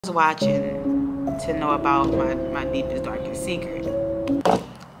Watching to know about my deepest, darkest secret.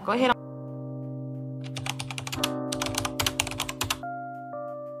 Go ahead.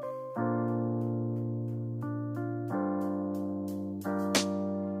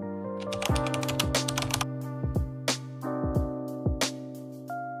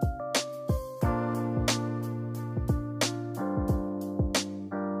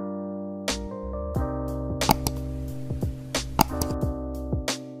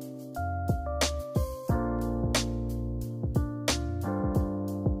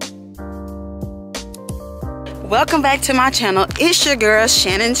 Welcome back to my channel. It's your girl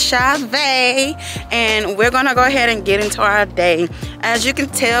Shannon Chavez, and we're gonna go ahead and get into our day. As you can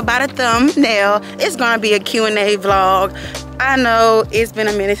tell by the thumbnail, it's gonna be a Q&A vlog. I know it's been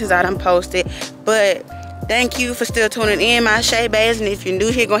a minute since I done posted, but thank you for still tuning in, my Shay Bays. And if you're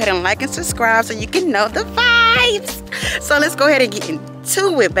new here, go ahead and like and subscribe so you can know the vibes. So let's go ahead and get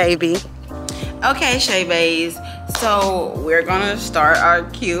into it, baby. Okay, Shay Bays, so we're gonna start our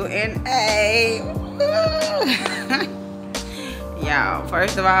Q&A. Y'all,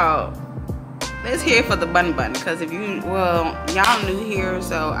 first of all, let's hear for the bun because if you, well, y'all new here,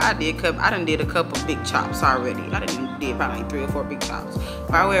 so I done did a couple big chops already. I did probably 3 or 4 big chops,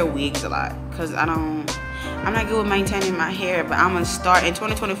 but I wear wigs a lot because I'm not good with maintaining my hair, but I'm gonna start in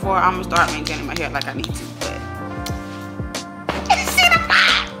 2024. I'm gonna start maintaining my hair like I need to. But you see the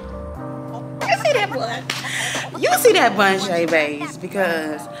bun? You see that bun? You see that bun, Shay Bays,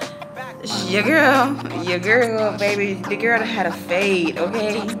 because your girl, baby, the girl that had a fade,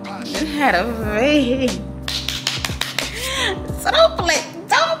 okay? Had a fade. So don't play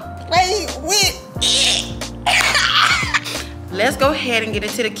with it. Let's go ahead and get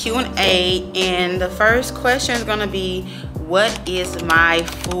into the Q&A, and the first question is gonna be, what is my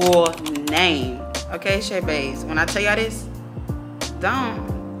full name? Okay, Shay Bays, when I tell y'all this, don't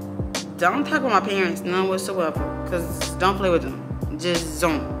talk about my parents none whatsoever, cause don't play with them. Just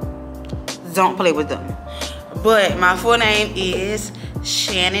don't play with them. But my full name is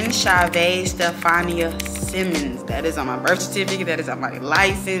Shannon Chavez Stephania Simmons. That is on my birth certificate. That is on my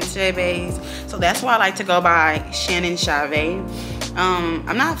license, Shay Bays. So that's why I like to go by Shannon Chavez.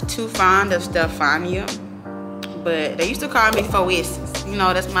 I'm not too fond of Stephania, but they used to call me Foes. You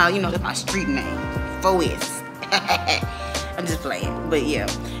know, that's my street name, Foes. I'm just playing, but yeah,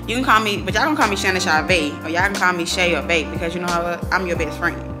 you can call me, but y'all can call me Shannon Chavez, or y'all can call me Shay or Babe, because you know how I'm your best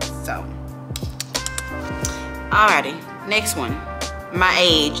friend. So. Alrighty, next one. My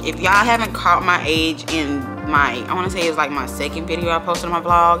age. If y'all haven't caught my age in my, I want to say it's like my second video I posted on my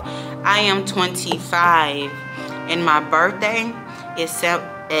vlog, I am 25, and my birthday is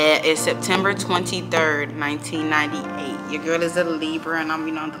September 23rd, 1998. Your girl is a Libra, and I'm,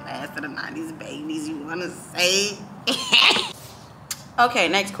 the last of the 90s babies, you want to say? Okay,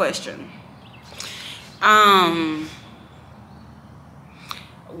 next question.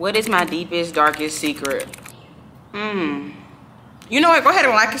 What is my deepest, darkest secret? You know what? Go ahead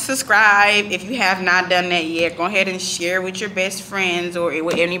and like and subscribe if you have not done that yet. Go ahead and share with your best friends or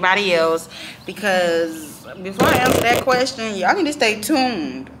with anybody else, because before I answer that question, y'all need to stay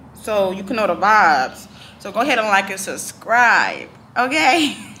tuned so you can know the vibes. So go ahead and like and subscribe,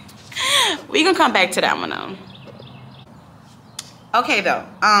 okay? We gonna come back to that one though. Okay though,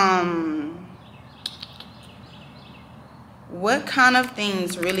 what kind of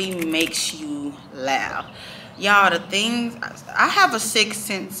things really makes you laugh? Y'all, the things, I have a sixth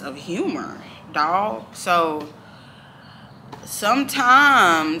sense of humor, dog. So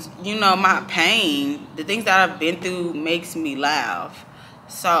sometimes, my pain, the things that I've been through makes me laugh.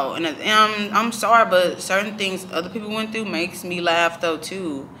 So, and I'm sorry, but certain things other people went through makes me laugh though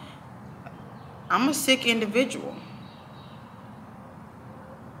too. I'm a sick individual.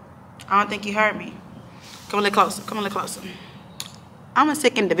 I don't think you heard me. Come a little closer. Come a little closer. I'm a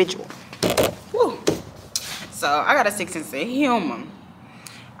sick individual. Woo. So I got a sixth sense of humor.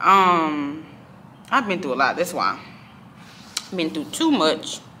 I've been through a lot. That's why. I've been through too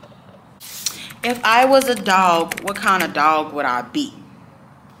much. If I was a dog, what kind of dog would I be?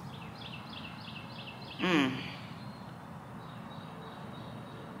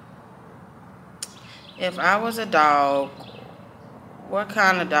 If I was a dog, what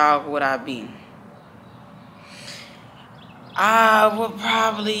kind of dog would I be? I would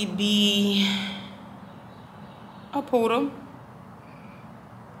probably be a poodle.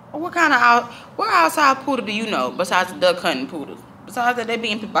 What outside poodle do you know besides duck hunting poodles? Besides that, they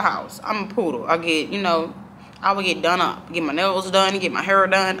be in people's house. I'm a poodle. I would get done up, get my nails done, get my hair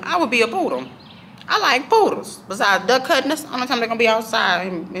done. I would be a poodle. I like poodles. Besides duck hunting, that's the only time they're gonna be outside,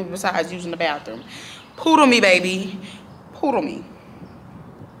 and besides using the bathroom. Poodle me, baby. Poodle me.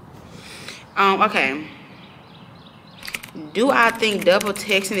 Okay. Do I think double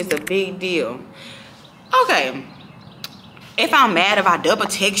texting is a big deal? Okay. If I'm mad if I double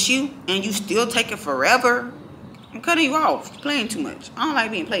text you and you still take it forever, I'm cutting you off. You're playing too much. I don't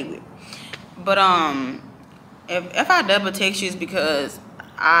like being played with. But if I double text you, it's because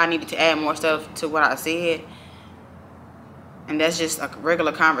I needed to add more stuff to what I said, and that's just a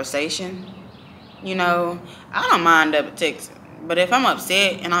regular conversation. You know, I don't mind double texting. But if I'm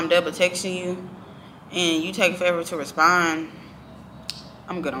upset and I'm double texting you and you take forever to respond,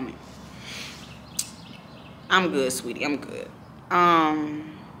 I'm good on it. I'm good, sweetie. I'm good.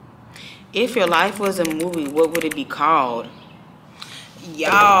 If your life was a movie, what would it be called?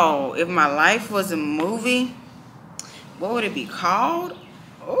 Y'all, if my life was a movie, what would it be called?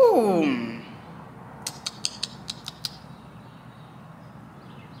 Oh,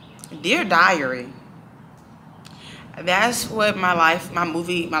 Dear Diary. That's what my life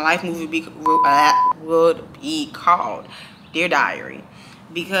movie would be called. Dear Diary.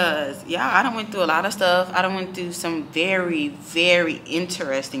 Because yeah, I done went through a lot of stuff. I done went through some very, very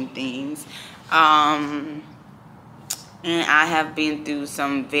interesting things. And I have been through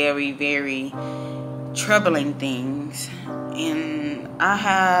some very, very troubling things. And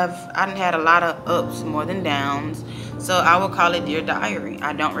I done had a lot of ups more than downs. So I would call it Dear Diary.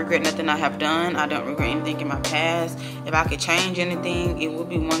 I don't regret nothing I have done. I don't regret anything in my past. If I could change anything, it would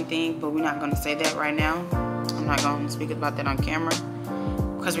be one thing, but we're not going to say that right now. I'm not going to speak about that on camera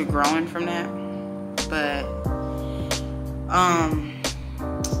because we're growing from that. But,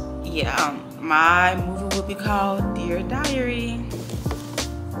 yeah, my movie would be called Dear Diary.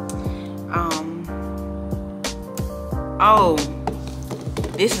 Oh,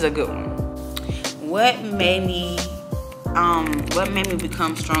 this is a good one. What made me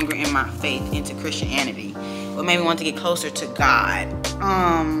become stronger in my faith into Christianity? What made me want to get closer to God?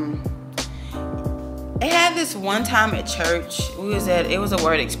 It had this one time at church. It was a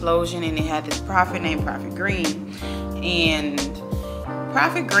word explosion, and it had this prophet named Prophet Green. And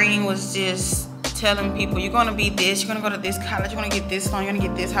Prophet Green was just telling people, you're going to be this, you're going to go to this college, you're going to get this phone, you're going to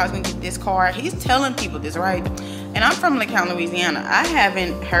get this house, you're going to get this car. He's telling people this, right? And I'm from LeCount, Louisiana. I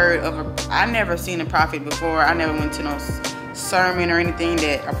haven't heard of I never seen a prophet before. I never went to no sermon or anything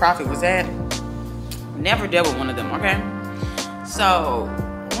that a prophet was at. Never dealt with one of them, okay? So,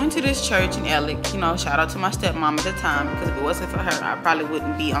 went to this church in Ellick. You know, shout out to my stepmom at the time, because if it wasn't for her, I probably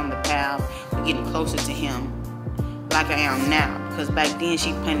wouldn't be on the path of getting closer to him like I am now. Because back then,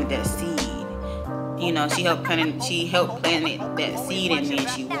 she planted that seed. You know, she helped plant that seed in me, and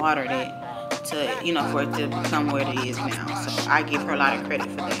she watered it to, you know, for it to become what it is now. So I give her a lot of credit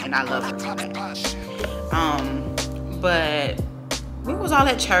for that, and I love her for that. But we was all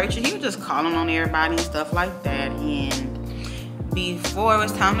at church, and he was just calling on everybody and stuff like that. And before it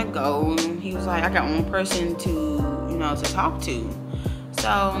was time to go, he was like, I got one person to, you know, to talk to.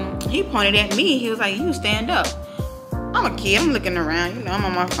 So he pointed at me. He was like, you stand up. I'm a kid. I'm looking around. You know, I'm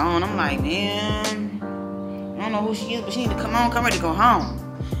on my phone. I'm like, man, I don't know who she is, but she need to come ready to go home.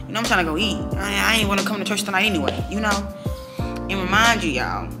 You know, I'm trying to go eat. I ain't want to come to church tonight anyway, you know. And remind you,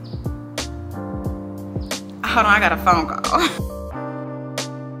 y'all. Hold on, I got a phone call.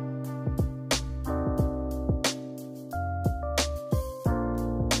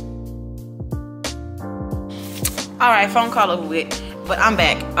 All right, phone call over with, but I'm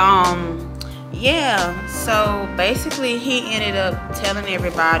back. Yeah, so basically he ended up telling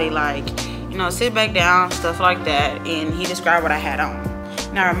everybody, like, you know, sit back down, stuff like that, and he described what I had on.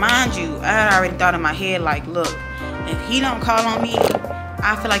 Now, remind you, I had already thought in my head, like, look, if he don't call on me,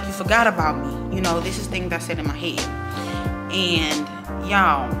 I feel like you forgot about me. You know, this is things I said in my head. And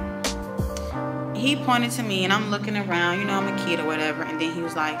y'all, he pointed to me, and I'm looking around, you know, I'm a kid or whatever, and then he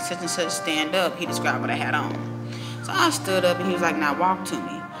was like, such and such, stand up. He described what I had on. So I stood up, and he was like, now walk to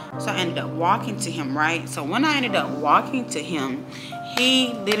me. So I ended up walking to him, right? So when I ended up walking to him,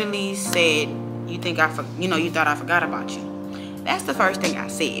 he literally said, you thought I forgot about you. That's the first thing I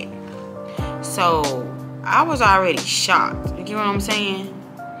said. So I was already shocked. You get what I'm saying?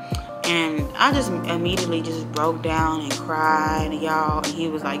 And I just immediately just broke down and cried, y'all. And he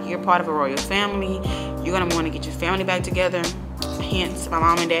was like, you're part of a royal family. You're going to want to get your family back together. Hence, my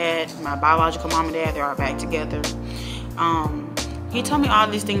mom and dad, my biological mom and dad, they're all back together. He told me all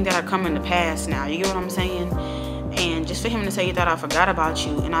these things that are coming to pass now. You get what I'm saying? And just for him to say he thought I forgot about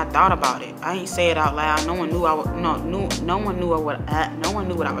you, and I thought about it. I ain't say it out loud. No one knew what I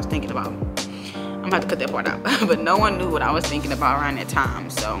was thinking about. I'm gonna have to cut that part out. But no one knew what I was thinking about around that time.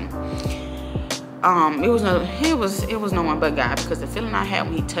 So it was no one but God, because the feeling I had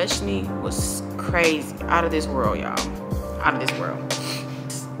when he touched me was crazy. Out of this world, y'all. Out of this world.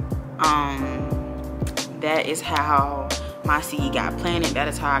 That is how my seed got planted. That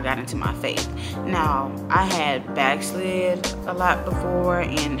is how I got into my faith. Now, I had backslid a lot before,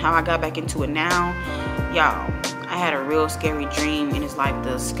 and how I got back into it now, y'all, I had a real scary dream, and it's like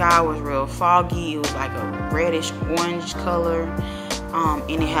the sky was real foggy. It was like a reddish orange color, and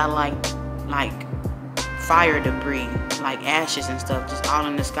it had like fire debris, like ashes and stuff, just all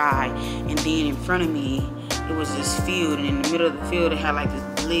in the sky. And then in front of me, it was this field, and in the middle of the field, it had like this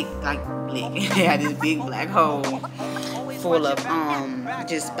it had this big black hole full of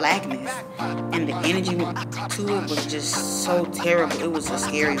just blackness, and the energy to it was just so terrible. It was a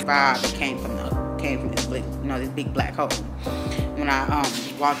scary vibe that came from this this big black hole. When I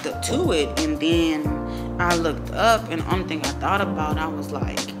walked up to it, and then I looked up, and the only thing I thought about, I was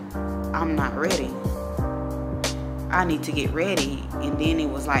like, I'm not ready. I need to get ready. And then it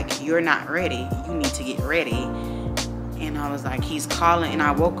was like, you're not ready. You need to get ready. And I was like, he's calling. And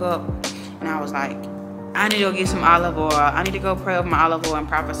I woke up, and I was like, I need to go get some olive oil. I need to go pray over my olive oil and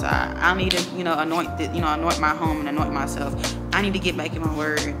prophesy. I need to, anoint my home and anoint myself. I need to get back in my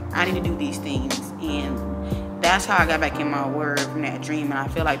word. I need to do these things. And that's how I got back in my word from that dream. And I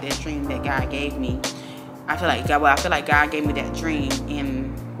feel like that dream that God gave me, I feel like God gave me that dream,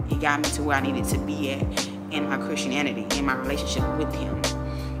 and he got me to where I needed to be at in my Christianity, in my relationship with him.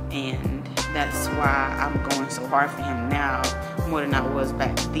 And that's why I'm going so hard for him now, more than I was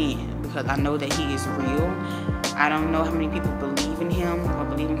back then, because I know that he is real. I don't know how many people believe in him or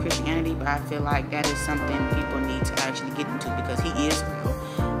believe in Christianity, but I feel like that is something people need to actually get into, because he is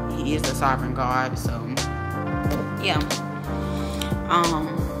real. He is the sovereign God. So yeah.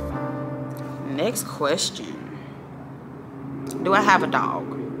 Next question. Do I have a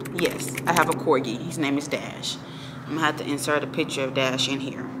dog? Yes, I have a corgi. His name is Dash. I'm gonna have to insert a picture of Dash in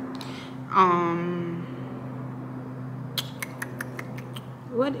here.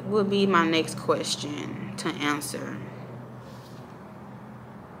 What would be my next question to answer?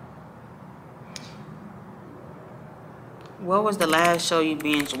 What was the last show you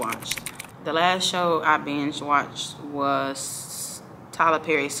binge watched? The last show I binge watched was Tyler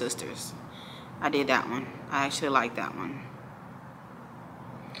Perry's Sisters. I did that one. I actually liked that one.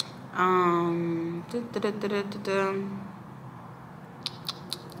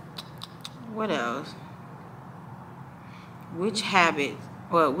 What else? Which habit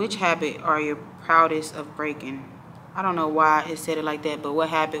are you proudest of breaking? I don't know why it said it like that, but what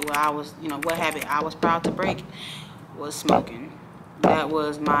habit I was proud to break was smoking. That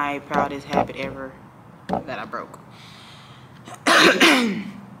was my proudest habit ever that I broke.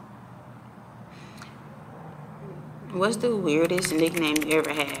 What's the weirdest nickname you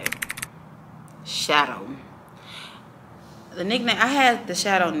ever had? Shadow. The nickname I had, the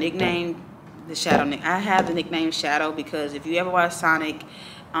Shadow nickname. I have the nickname Shadow because if you ever watch Sonic,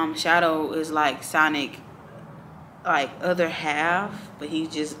 Shadow is like Sonic, like other half, but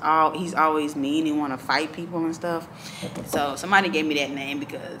he's always mean and want to fight people and stuff. So somebody gave me that name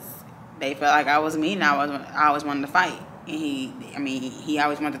because they felt like I was mean. I always wanted to fight, and he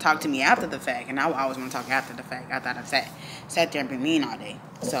always wanted to talk to me after the fact, and I always want to talk after the fact. I thought I sat there and been mean all day.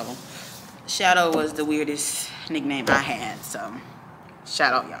 So Shadow was the weirdest nickname I had. So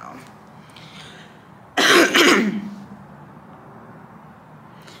shout out, y'all.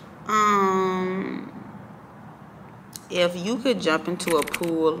 If you could jump into a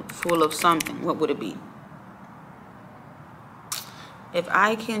pool full of something, what would it be? If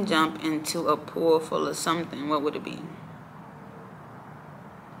I can jump into a pool full of something, what would it be?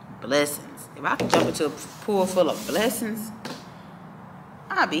 Blessings. If I could jump into a pool full of blessings,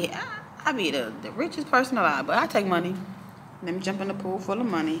 I'd be the richest person alive. But I take money. Let me jump in the pool full of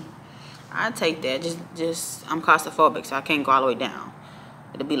money. I take that. Just I'm claustrophobic, so I can't go all the way down.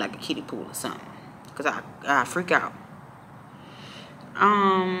 It'll be like a kiddie pool or something, cause I freak out.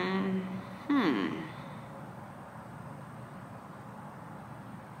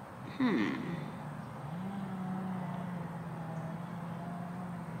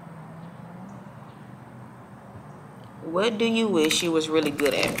 What do you wish you was really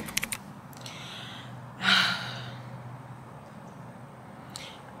good at?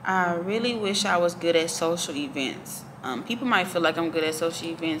 I really wish I was good at social events. People might feel like I'm good at social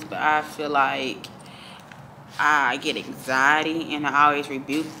events, but I feel like I get anxiety, and I always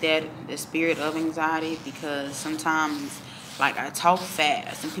rebuke the spirit of anxiety, because sometimes, like, I talk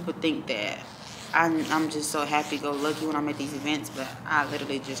fast, and people think that I'm just so happy-go-lucky when I'm at these events, but I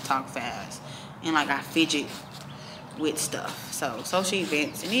literally just talk fast, and like I fidget with stuff. So social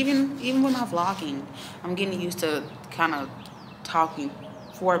events, and even with my vlogging, I'm getting used to kind of talking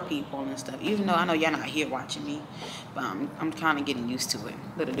for people and stuff. Even though I know y'all not here watching me, but I'm kind of getting used to it.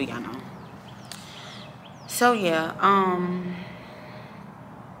 Little do y'all know. So yeah,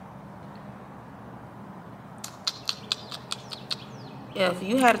 if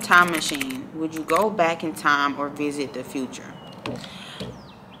you had a time machine, would you go back in time or visit the future?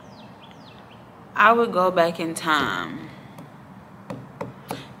 I would go back in time.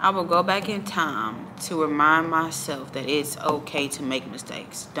 I would go back in time to remind myself that it's okay to make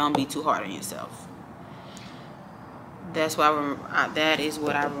mistakes. Don't be too hard on yourself. That's why that is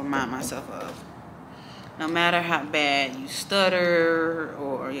what I remind myself of. No matter how bad you stutter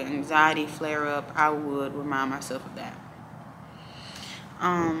or your anxiety flare up, I would remind myself of that.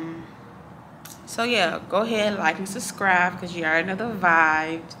 So yeah, go ahead, like and subscribe, because you already know the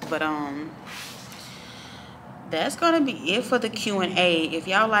vibes. But that's gonna be it for the Q&A. If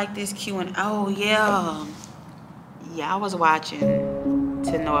y'all like this Q&A, oh yeah, y'all was watching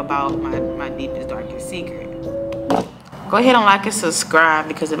to know about my deepest, darkest secret. Go ahead and like and subscribe,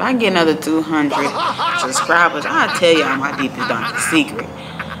 because if I get another 200 subscribers, I'll tell y'all my deepest, darkest secret.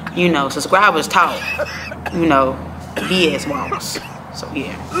 You know, subscribers talk. You know, BS walks. So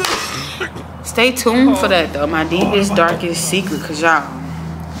yeah, stay tuned for that though. My deepest, darkest secret, cause y'all,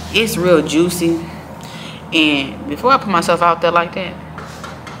 it's real juicy. And before I put myself out there like that,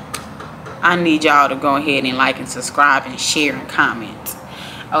 I need y'all to go ahead and like and subscribe and share and comment.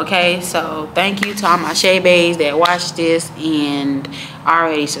 Okay, so thank you to all my Shay Bays that watched this and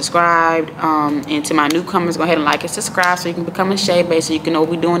already subscribed. And to my newcomers, go ahead and like and subscribe so you can become a Shay Bay, so you can know what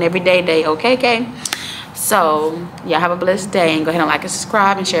we're doing every day. Okay. So y'all have a blessed day, and go ahead and like and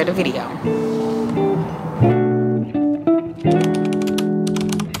subscribe and share the video.